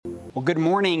Well, good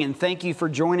morning, and thank you for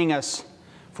joining us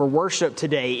for worship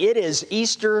today. It is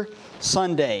Easter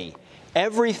Sunday.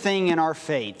 Everything in our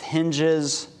faith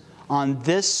hinges on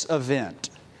this event,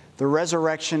 the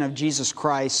resurrection of Jesus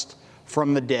Christ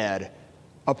from the dead.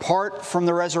 Apart from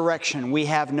the resurrection, we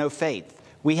have no faith,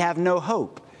 we have no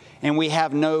hope, and we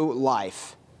have no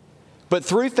life. But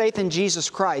through faith in Jesus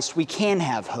Christ, we can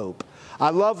have hope. I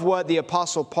love what the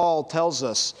Apostle Paul tells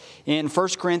us in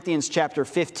 1 Corinthians chapter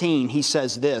 15. He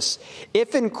says this,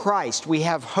 "If in Christ we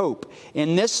have hope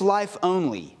in this life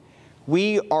only,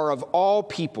 we are of all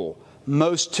people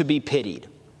most to be pitied."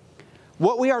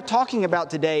 What we are talking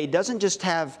about today doesn't just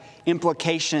have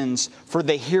implications for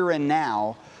the here and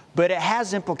now, but it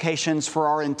has implications for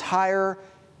our entire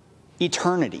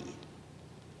eternity.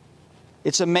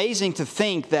 It's amazing to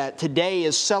think that today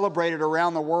is celebrated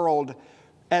around the world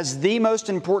as the most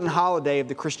important holiday of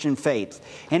the Christian faith.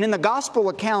 And in the gospel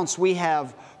accounts, we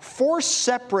have 4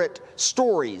 separate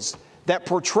stories that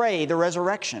portray the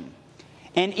resurrection.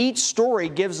 And each story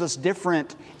gives us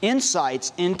different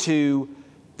insights into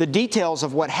the details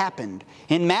of what happened.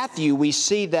 In Matthew, we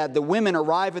see that the women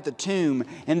arrive at the tomb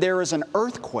and there is an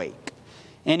earthquake.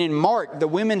 And in Mark, the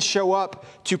women show up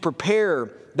to prepare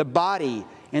the body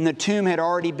and the tomb had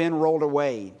already been rolled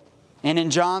away. And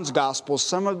in John's Gospel,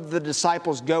 some of the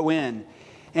disciples go in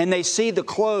and they see the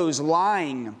clothes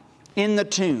lying in the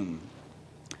tomb.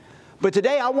 But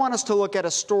today I want us to look at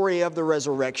a story of the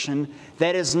resurrection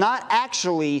that is not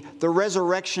actually the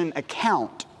resurrection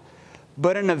account,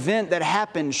 but an event that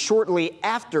happened shortly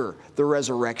after the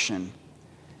resurrection.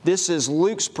 This is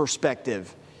Luke's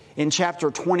perspective in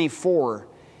chapter 24,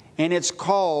 and it's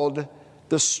called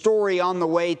The Story on the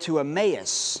Way to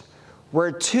Emmaus, where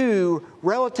 2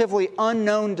 relatively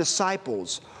unknown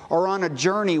disciples are on a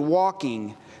journey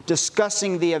walking,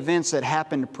 discussing the events that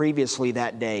happened previously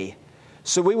that day.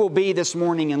 So we will be this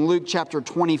morning in Luke chapter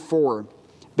 24,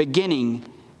 beginning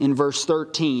in verse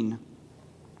 13.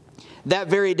 That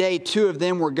very day, 2 of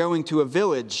them were going to a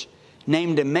village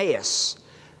named Emmaus,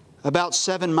 about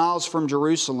 7 miles from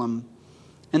Jerusalem,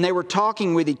 and they were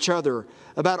talking with each other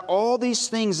about all these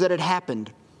things that had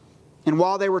happened. And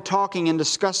while they were talking and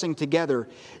discussing together,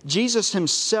 Jesus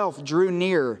himself drew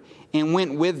near and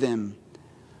went with them.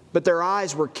 But their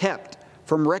eyes were kept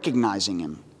from recognizing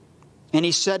him. And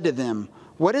he said to them,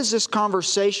 "What is this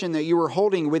conversation that you are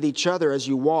holding with each other as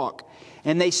you walk?"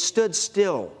 And they stood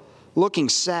still, looking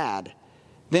sad.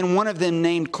 Then one of them,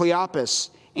 named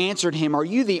Cleopas, answered him, "Are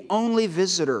you the only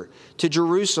visitor to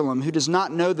Jerusalem who does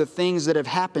not know the things that have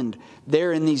happened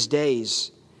there in these days?"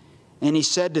 And he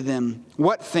said to them,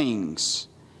 "What things?"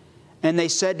 And they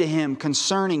said to him,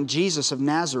 "Concerning Jesus of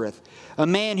Nazareth, a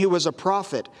man who was a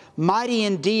prophet, mighty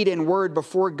in deed and word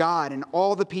before God and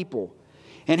all the people,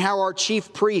 and how our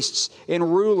chief priests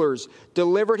and rulers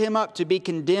delivered him up to be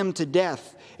condemned to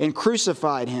death and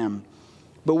crucified him.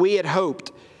 But we had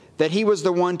hoped that he was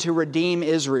the one to redeem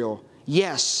Israel.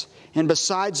 Yes, and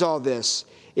besides all this,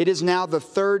 it is now the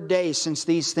 3rd day since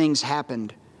these things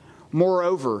happened.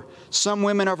 Moreover, some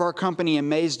women of our company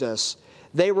amazed us.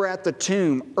 They were at the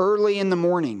tomb early in the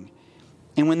morning,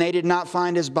 and when they did not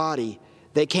find his body,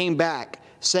 they came back,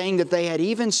 saying that they had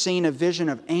even seen a vision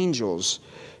of angels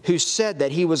who said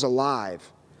that he was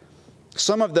alive.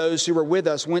 Some of those who were with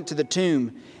us went to the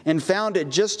tomb and found it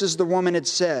just as the woman had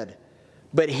said,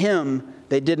 but him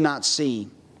they did not see.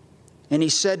 And he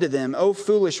said to them, O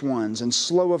foolish ones and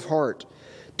slow of heart,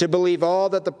 to believe all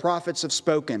that the prophets have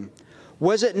spoken.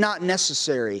 Was it not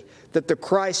necessary that the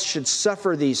Christ should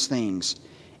suffer these things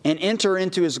and enter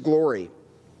into his glory?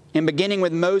 And beginning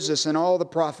with Moses and all the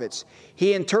prophets,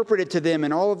 he interpreted to them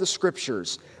in all of the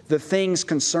scriptures the things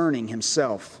concerning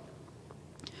himself.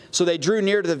 So they drew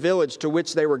near to the village to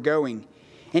which they were going,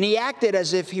 and he acted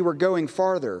as if he were going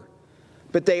farther.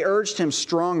 But they urged him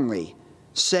strongly,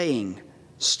 saying,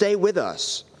 Stay with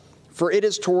us, for it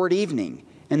is toward evening,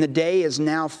 and the day is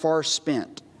now far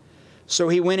spent. So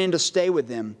he went in to stay with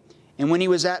them, and when he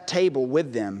was at table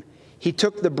with them, he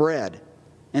took the bread,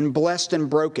 and blessed and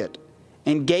broke it,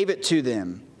 and gave it to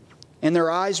them. And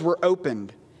their eyes were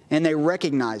opened, and they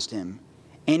recognized him,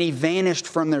 and he vanished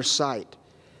from their sight.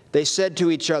 They said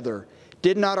to each other,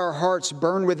 Did not our hearts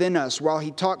burn within us while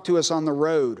he talked to us on the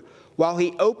road, while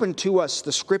he opened to us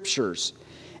the Scriptures?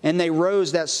 And they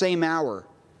rose that same hour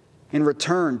and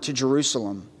returned to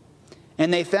Jerusalem.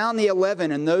 And they found the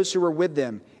 11 and those who were with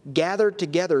them gathered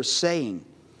together, saying,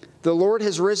 The Lord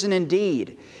has risen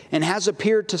indeed, and has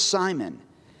appeared to Simon.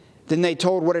 Then they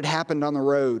told what had happened on the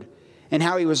road, and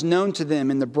how he was known to them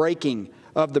in the breaking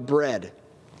of the bread.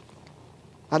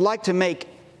 I'd like to make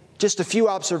just a few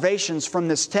observations from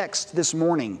this text this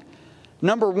morning.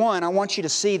 Number one, I want you to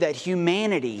see that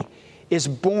humanity is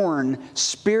born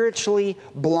spiritually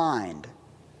blind.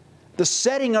 The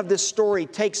setting of this story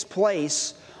takes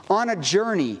place on a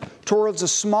journey towards a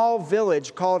small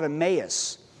village called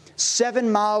Emmaus,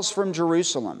 7 miles from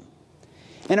Jerusalem.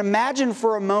 And imagine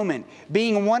for a moment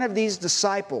being one of these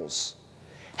disciples,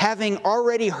 having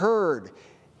already heard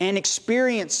and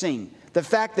experiencing the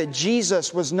fact that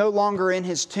Jesus was no longer in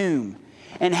his tomb,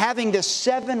 and having this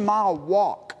 7-mile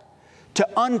walk to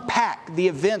unpack the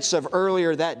events of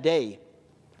earlier that day.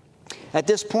 At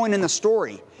this point in the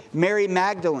story, Mary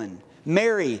Magdalene,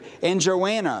 Mary, and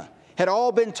Joanna had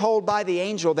all been told by the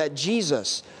angel that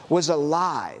Jesus was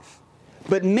alive.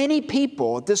 But many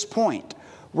people at this point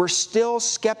were still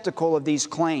skeptical of these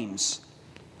claims.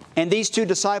 And these two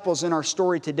disciples in our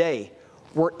story today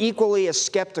were equally as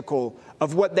skeptical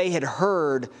of what they had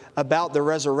heard about the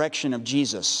resurrection of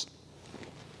Jesus.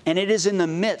 And it is in the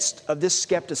midst of this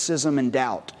skepticism and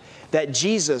doubt that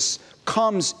Jesus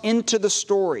comes into the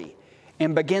story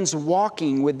and begins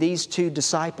walking with these two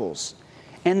disciples.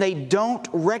 And they don't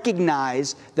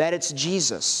recognize that it's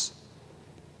Jesus.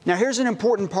 Now here's an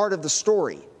important part of the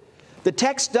story. The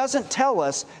text doesn't tell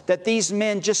us that these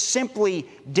men just simply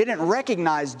didn't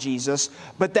recognize Jesus,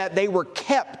 but that they were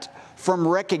kept from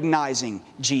recognizing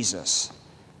Jesus.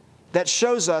 That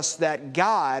shows us that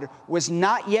God was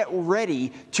not yet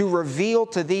ready to reveal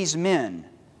to these men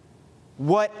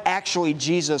what actually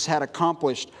Jesus had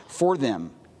accomplished for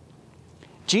them.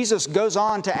 Jesus goes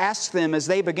on to ask them as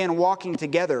they begin walking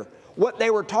together what they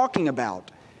were talking about.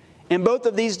 And both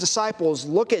of these disciples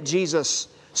look at Jesus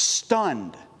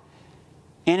stunned.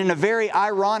 And in a very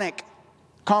ironic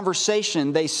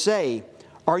conversation, they say,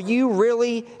 "Are you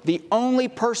really the only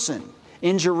person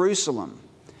in Jerusalem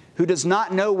who does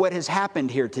not know what has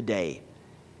happened here today?"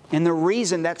 And the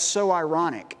reason that's so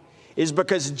ironic is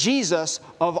because Jesus,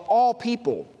 of all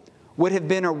people, would have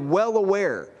been well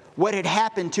aware what had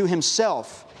happened to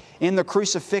himself in the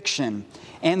crucifixion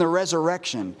and the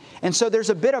resurrection. And so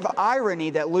there's a bit of irony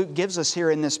that Luke gives us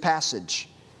here in this passage.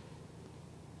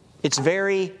 It's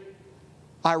very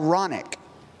ironic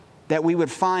that we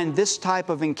would find this type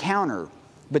of encounter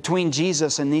between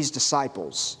Jesus and these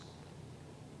disciples.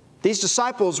 These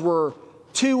disciples were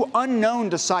two unknown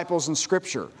disciples in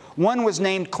Scripture. One was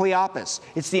named Cleopas.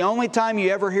 It's the only time you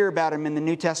ever hear about him in the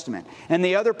New Testament. And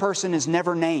the other person is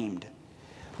never named.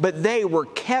 But they were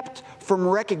kept from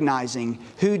recognizing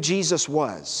who Jesus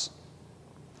was.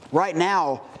 Right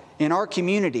now, in our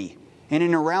community and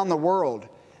in around the world,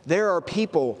 there are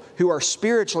people who are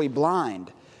spiritually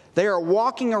blind. They are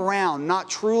walking around not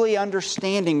truly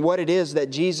understanding what it is that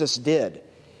Jesus did.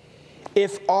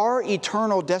 If our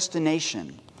eternal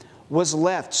destination was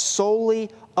left solely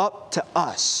up to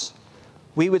us,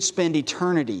 we would spend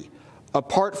eternity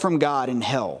apart from God in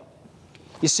hell.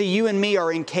 You see, you and me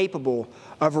are incapable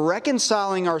of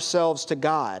reconciling ourselves to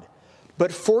God.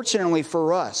 But fortunately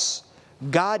for us,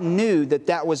 God knew that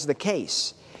that was the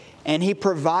case. And He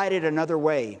provided another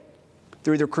way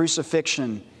through the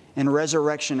crucifixion and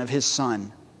resurrection of His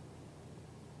Son.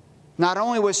 Not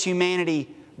only was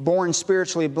humanity born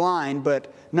spiritually blind,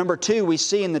 but number two, we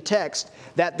see in the text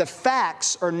that the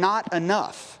facts are not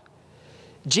enough.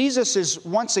 Jesus is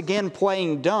once again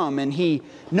playing dumb, and He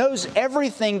knows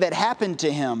everything that happened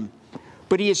to Him,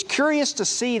 but He is curious to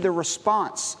see the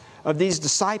response of these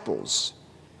disciples.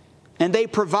 And they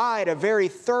provide a very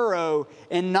thorough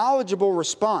and knowledgeable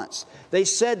response. They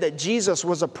said that Jesus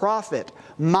was a prophet,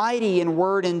 mighty in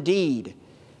word and deed.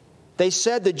 They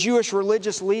said the Jewish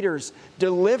religious leaders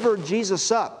delivered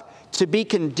Jesus up to be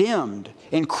condemned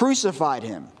and crucified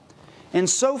Him. And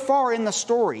so far in the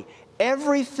story,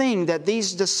 everything that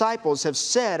these disciples have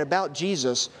said about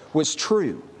Jesus was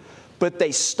true. But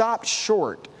they stopped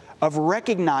short of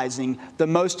recognizing the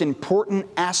most important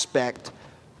aspect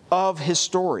of His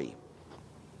story.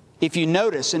 If you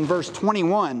notice in verse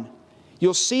 21,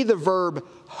 you'll see the verb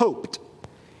hoped.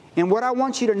 And what I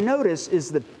want you to notice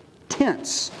is the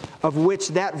tense of which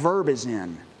that verb is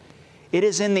in. It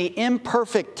is in the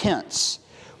imperfect tense,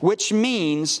 which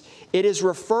means it is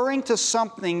referring to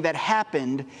something that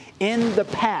happened in the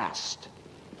past.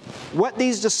 What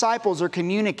these disciples are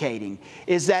communicating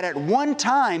is that at one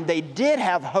time they did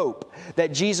have hope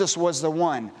that Jesus was the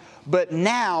one, but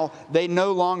now they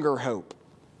no longer hope.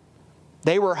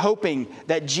 They were hoping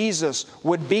that Jesus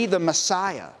would be the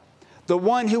Messiah, the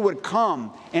one who would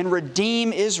come and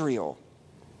redeem Israel,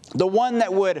 the one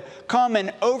that would come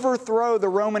and overthrow the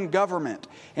Roman government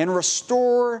and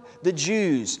restore the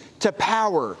Jews to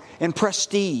power and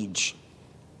prestige.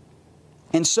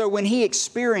 And so when He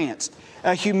experienced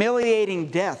a humiliating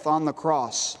death on the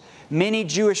cross, many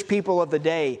Jewish people of the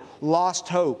day lost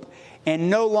hope and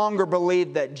no longer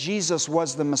believed that Jesus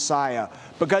was the Messiah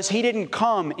because He didn't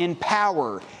come in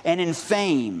power and in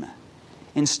fame.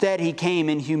 Instead, He came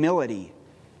in humility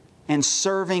and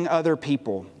serving other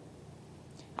people.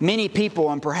 Many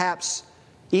people, and perhaps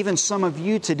even some of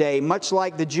you today, much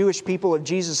like the Jewish people of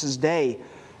Jesus' day,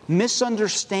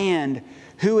 misunderstand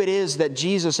who it is that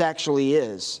Jesus actually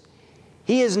is.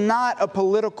 He is not a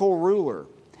political ruler.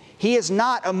 He is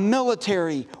not a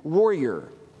military warrior.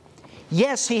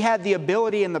 Yes, He had the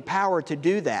ability and the power to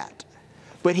do that,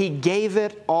 but He gave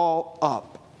it all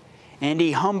up. And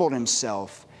He humbled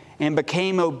Himself and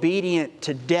became obedient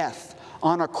to death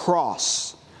on a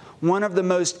cross, one of the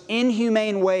most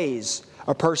inhumane ways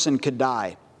a person could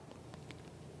die.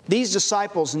 These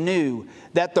disciples knew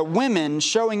that the women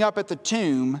showing up at the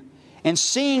tomb and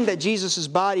seeing that Jesus'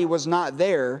 body was not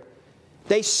there,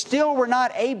 they still were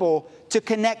not able to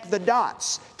connect the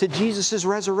dots to Jesus'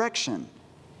 resurrection.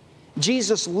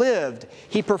 Jesus lived,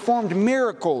 He performed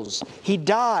miracles, He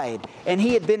died, and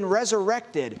He had been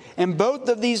resurrected. And both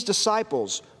of these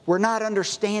disciples were not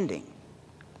understanding.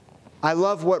 I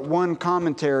love what one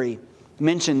commentary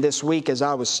mentioned this week as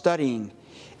I was studying.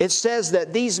 It says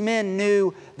that these men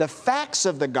knew the facts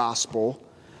of the gospel,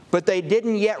 but they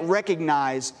didn't yet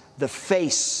recognize the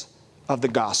face of the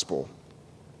gospel.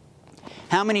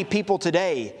 How many people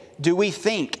today do we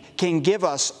think can give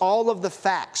us all of the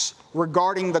facts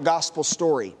regarding the gospel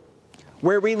story?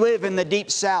 Where we live in the Deep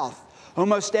South,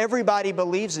 almost everybody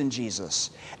believes in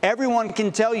Jesus. Everyone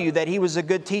can tell you that He was a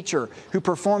good teacher who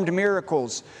performed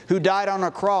miracles, who died on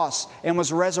a cross and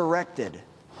was resurrected.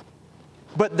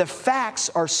 But the facts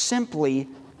are simply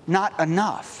not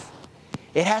enough.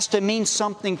 It has to mean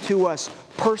something to us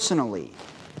personally.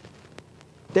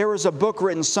 There was a book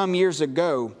written some years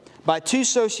ago by two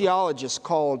sociologists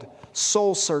called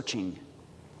Soul Searching.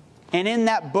 And in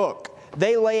that book,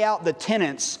 they lay out the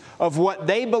tenets of what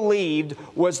they believed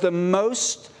was the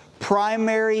most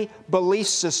primary belief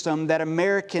system that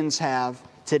Americans have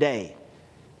today.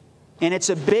 And it's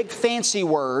a big fancy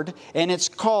word, and it's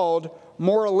called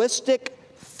moralistic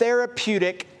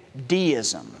therapeutic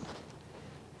deism.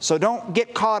 So don't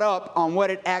get caught up on what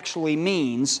it actually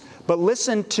means, but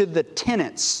listen to the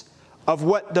tenets of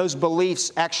what those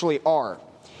beliefs actually are.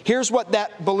 Here's what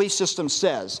that belief system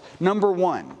says. Number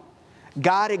one,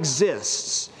 God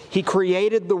exists. He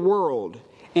created the world,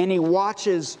 and He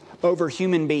watches over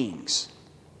human beings.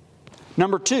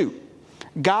 Number two,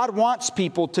 God wants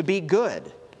people to be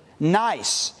good,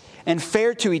 nice, and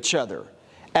fair to each other,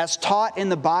 as taught in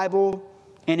the Bible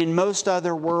and in most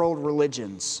other world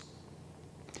religions.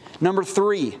 Number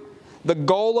three, the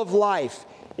goal of life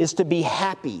is to be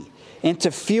happy and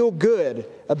to feel good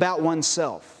about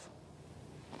oneself.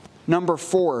 Number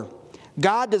four,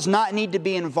 God does not need to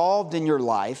be involved in your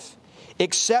life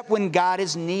except when God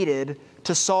is needed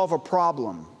to solve a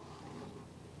problem.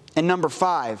 And number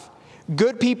five,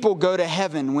 good people go to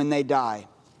heaven when they die.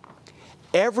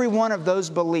 Every one of those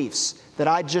beliefs that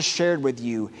I just shared with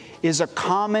you is a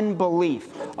common belief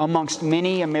amongst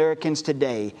many Americans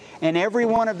today. And every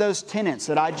one of those tenets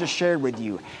that I just shared with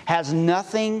you has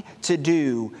nothing to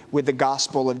do with the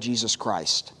gospel of Jesus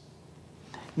Christ.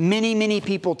 Many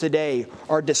people today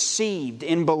are deceived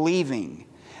in believing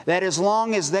that as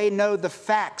long as they know the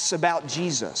facts about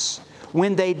Jesus,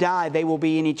 when they die, they will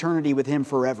be in eternity with Him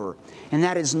forever. And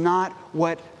that is not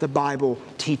what the Bible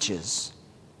teaches.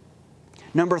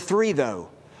 Number three, though,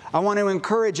 I want to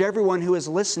encourage everyone who is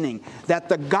listening that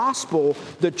the gospel,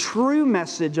 the true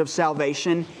message of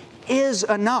salvation, is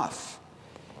enough.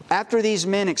 After these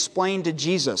men explained to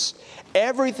Jesus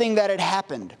everything that had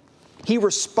happened, He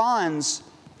responds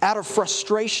out of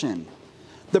frustration.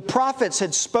 The prophets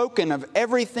had spoken of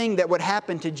everything that would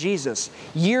happen to Jesus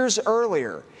years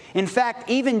earlier. In fact,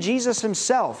 even Jesus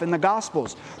Himself in the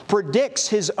Gospels predicts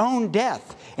His own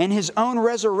death and His own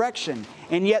resurrection.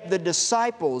 And yet the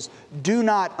disciples do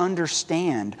not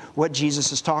understand what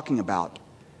Jesus is talking about.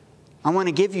 I want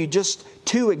to give you just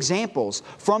two examples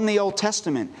from the Old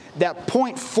Testament that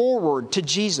point forward to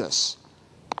Jesus.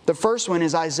 The first one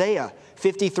is Isaiah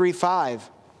 53:5,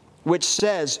 which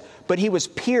says, "But He was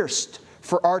pierced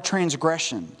for our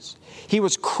transgressions. He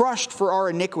was crushed for our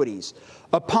iniquities.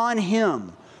 Upon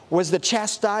Him was the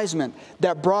chastisement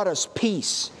that brought us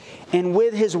peace, and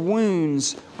with His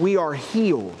wounds we are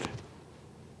healed."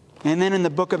 And then in the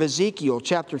book of Ezekiel,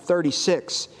 chapter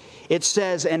 36, it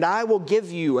says, "And I will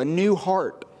give you a new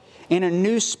heart, and a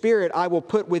new spirit I will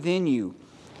put within you.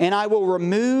 And I will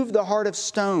remove the heart of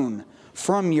stone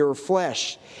from your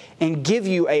flesh, and give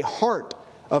you a heart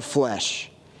of flesh.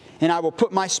 And I will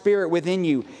put my Spirit within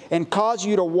you and cause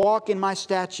you to walk in my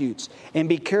statutes and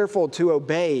be careful to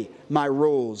obey my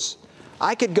rules.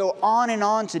 I could go on and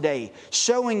on today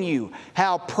showing you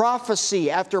how prophecy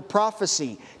after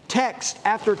prophecy, text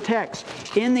after text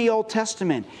in the Old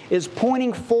Testament is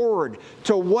pointing forward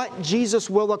to what Jesus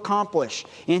will accomplish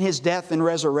in His death and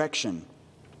resurrection.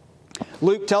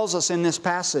 Luke tells us in this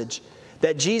passage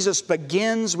that Jesus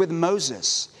begins with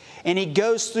Moses, and He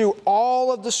goes through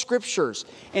all of the Scriptures,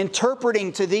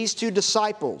 interpreting to these two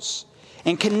disciples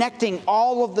and connecting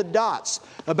all of the dots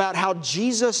about how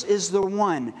Jesus is the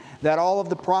one that all of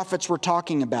the prophets were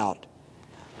talking about.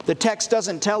 The text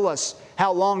doesn't tell us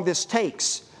how long this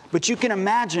takes, but you can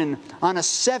imagine on a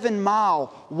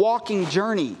 7-mile walking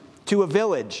journey to a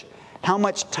village how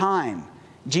much time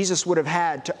Jesus would have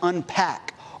had to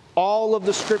unpack all of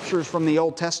the Scriptures from the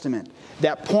Old Testament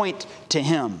that point to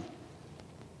Him.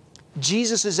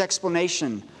 Jesus'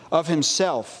 explanation of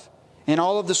Himself in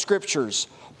all of the Scriptures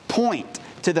point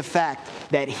to the fact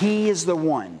that He is the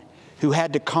one who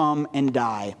had to come and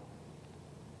die.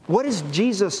 What is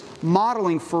Jesus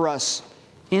modeling for us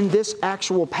in this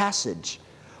actual passage?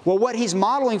 Well, what He's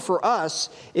modeling for us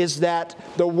is that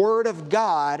the Word of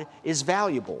God is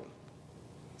valuable.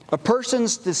 A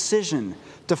person's decision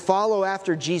to follow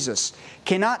after Jesus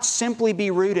cannot simply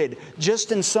be rooted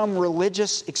just in some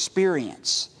religious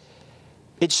experience.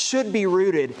 It should be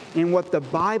rooted in what the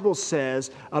Bible says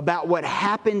about what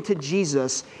happened to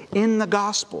Jesus in the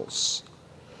Gospels.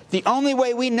 The only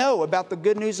way we know about the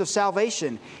good news of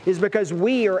salvation is because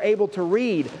we are able to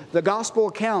read the Gospel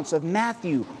accounts of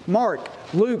Matthew, Mark,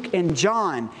 Luke, and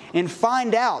John and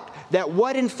find out that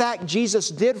what in fact Jesus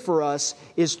did for us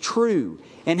is true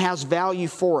and has value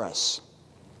for us.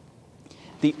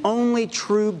 The only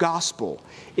true gospel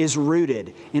is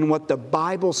rooted in what the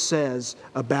Bible says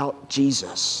about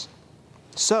Jesus.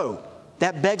 So,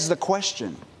 that begs the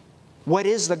question, what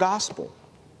is the gospel?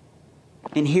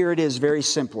 And here it is very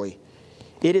simply.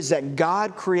 It is that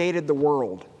God created the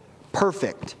world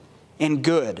perfect and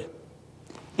good.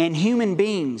 And human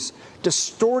beings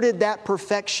distorted that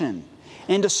perfection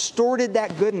and distorted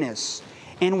that goodness.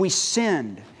 And we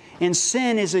sinned. And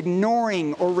sin is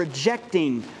ignoring or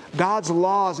rejecting God's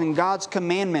laws and God's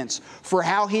commandments for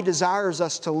how He desires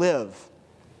us to live.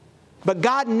 But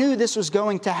God knew this was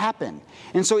going to happen.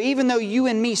 And so even though you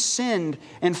and me sinned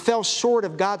and fell short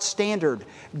of God's standard,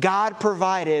 God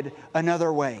provided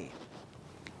another way.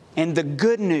 And the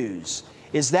good news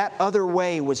is that other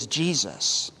way was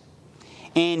Jesus.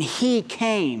 And He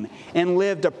came and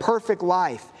lived a perfect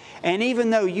life. And even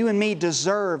though you and me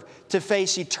deserve to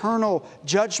face eternal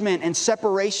judgment and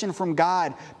separation from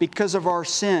God because of our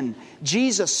sin,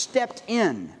 Jesus stepped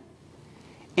in.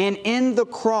 And in the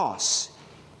cross,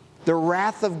 the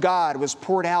wrath of God was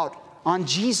poured out on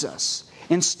Jesus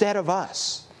instead of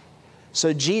us.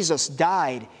 So Jesus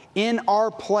died in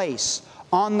our place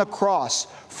on the cross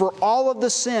for all of the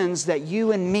sins that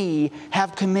you and me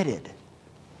have committed.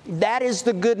 That is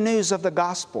the good news of the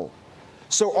gospel.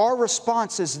 So our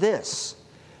response is this,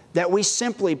 that we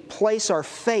simply place our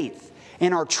faith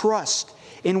and our trust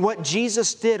in what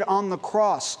Jesus did on the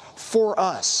cross for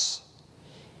us.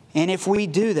 And if we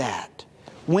do that,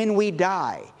 when we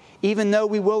die, even though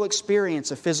we will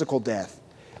experience a physical death,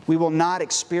 we will not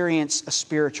experience a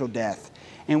spiritual death.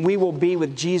 And we will be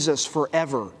with Jesus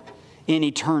forever in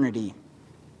eternity.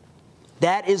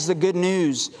 That is the good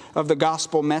news of the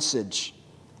gospel message.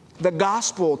 The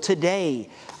gospel today,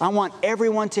 I want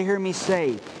everyone to hear me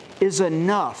say, is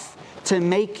enough to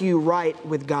make you right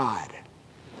with God.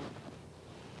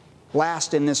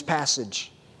 Last in this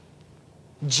passage,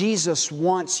 Jesus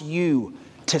wants you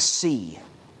to see.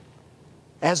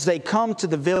 As they come to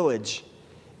the village,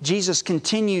 Jesus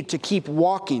continued to keep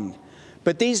walking.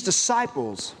 But these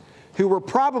disciples, who were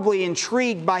probably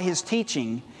intrigued by His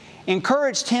teaching,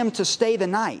 encouraged Him to stay the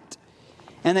night.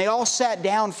 And they all sat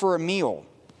down for a meal.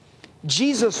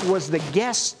 Jesus was the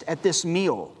guest at this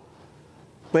meal.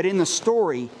 But in the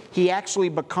story, He actually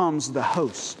becomes the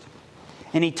host.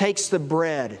 And He takes the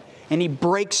bread, and He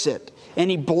breaks it,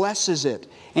 and He blesses it,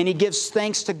 and He gives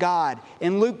thanks to God.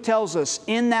 And Luke tells us,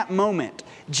 in that moment,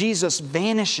 Jesus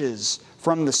vanishes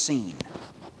from the scene.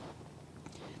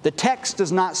 The text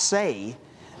does not say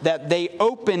that they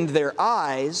opened their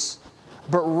eyes,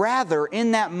 but rather,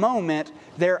 in that moment,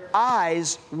 their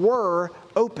eyes were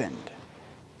opened.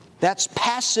 That's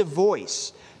passive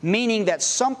voice, meaning that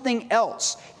something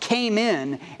else came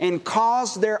in and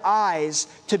caused their eyes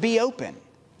to be open.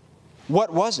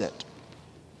 What was it?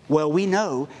 Well, we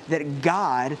know that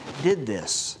God did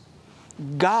this.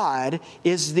 God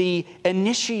is the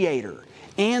initiator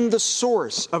and the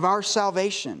source of our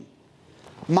salvation.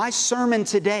 My sermon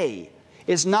today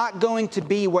is not going to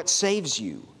be what saves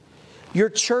you. Your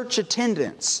church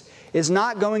attendance is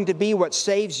not going to be what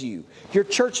saves you. Your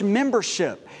church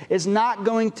membership is not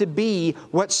going to be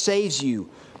what saves you.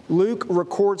 Luke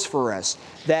records for us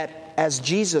that as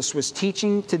Jesus was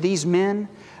teaching to these men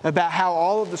about how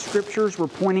all of the Scriptures were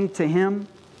pointing to Him,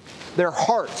 their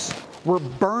hearts were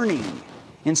burning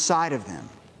inside of them.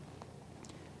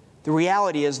 The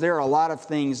reality is there are a lot of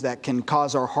things that can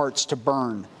cause our hearts to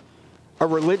burn. A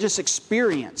religious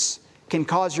experience can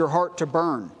cause your heart to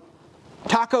burn.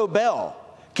 Taco Bell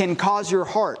can cause your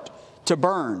heart to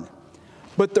burn.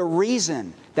 But the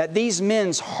reason that these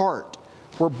men's heart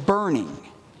were burning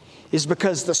is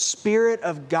because the Spirit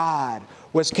of God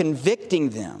was convicting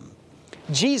them.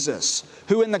 Jesus,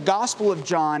 who in the Gospel of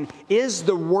John is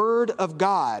the Word of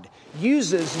God,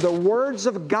 uses the words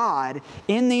of God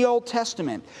in the Old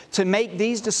Testament to make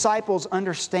these disciples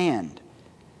understand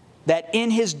that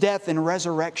in His death and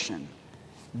resurrection,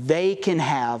 they can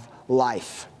have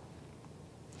life.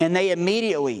 And they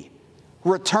immediately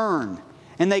return,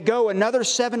 and they go another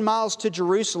 7 miles to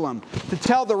Jerusalem to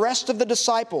tell the rest of the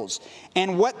disciples.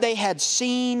 And what they had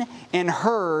seen and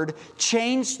heard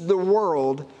changed the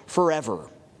world forever.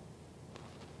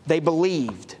 They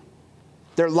believed.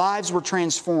 Their lives were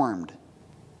transformed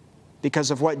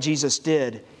because of what Jesus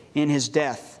did in His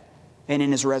death and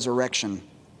in His resurrection.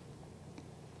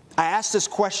 I ask this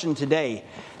question today.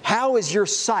 How is your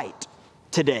sight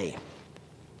today?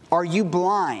 Are you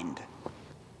blind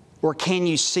or can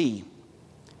you see?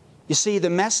 You see, the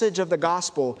message of the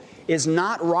gospel is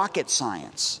not rocket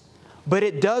science, but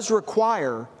it does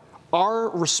require our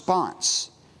response.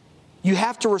 You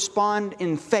have to respond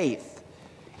in faith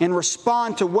and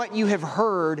respond to what you have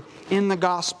heard in the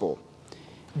gospel.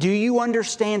 Do you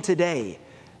understand today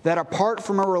that apart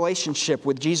from a relationship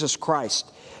with Jesus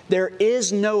Christ, there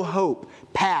is no hope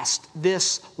past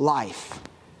this life?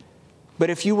 But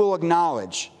if you will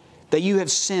acknowledge that you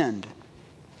have sinned,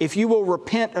 if you will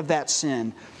repent of that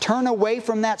sin, turn away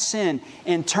from that sin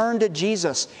and turn to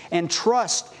Jesus and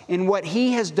trust in what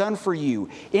He has done for you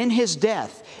in His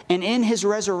death and in His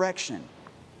resurrection,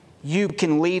 you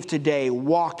can leave today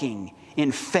walking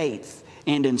in faith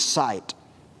and in sight.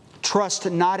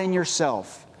 Trust not in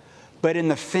yourself, but in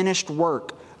the finished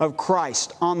work of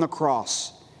Christ on the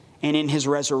cross and in His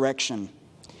resurrection.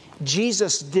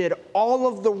 Jesus did all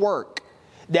of the work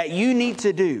that you need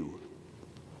to do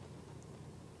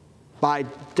by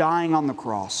dying on the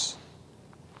cross.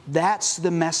 That's the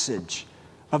message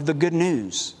of the good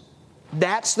news.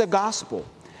 That's the gospel.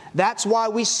 That's why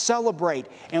we celebrate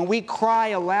and we cry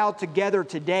aloud together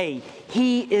today,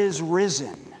 He is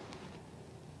risen.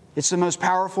 It's the most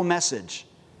powerful message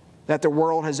that the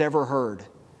world has ever heard.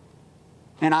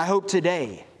 And I hope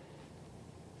today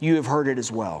you have heard it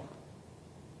as well.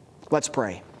 Let's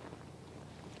pray.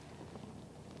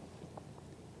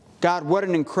 God, what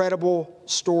an incredible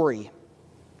story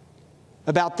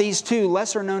about these two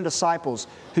lesser-known disciples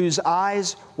whose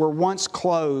eyes were once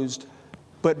closed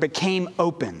but became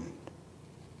open.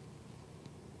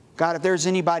 God, if there's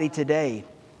anybody today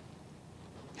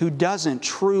who doesn't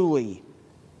truly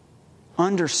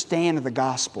understand the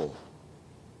gospel,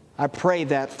 I pray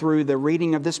that through the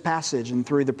reading of this passage and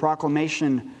through the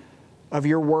proclamation of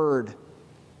Your word,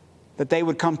 that they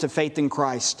would come to faith in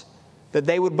Christ, that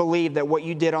they would believe that what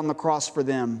You did on the cross for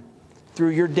them through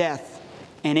Your death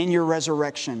and in Your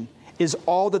resurrection is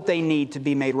all that they need to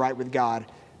be made right with God.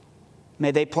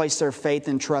 May they place their faith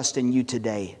and trust in You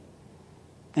today.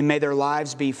 And may their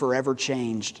lives be forever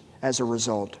changed as a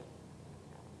result.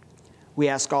 We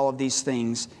ask all of these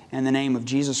things in the name of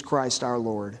Jesus Christ our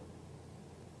Lord.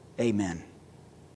 Amen.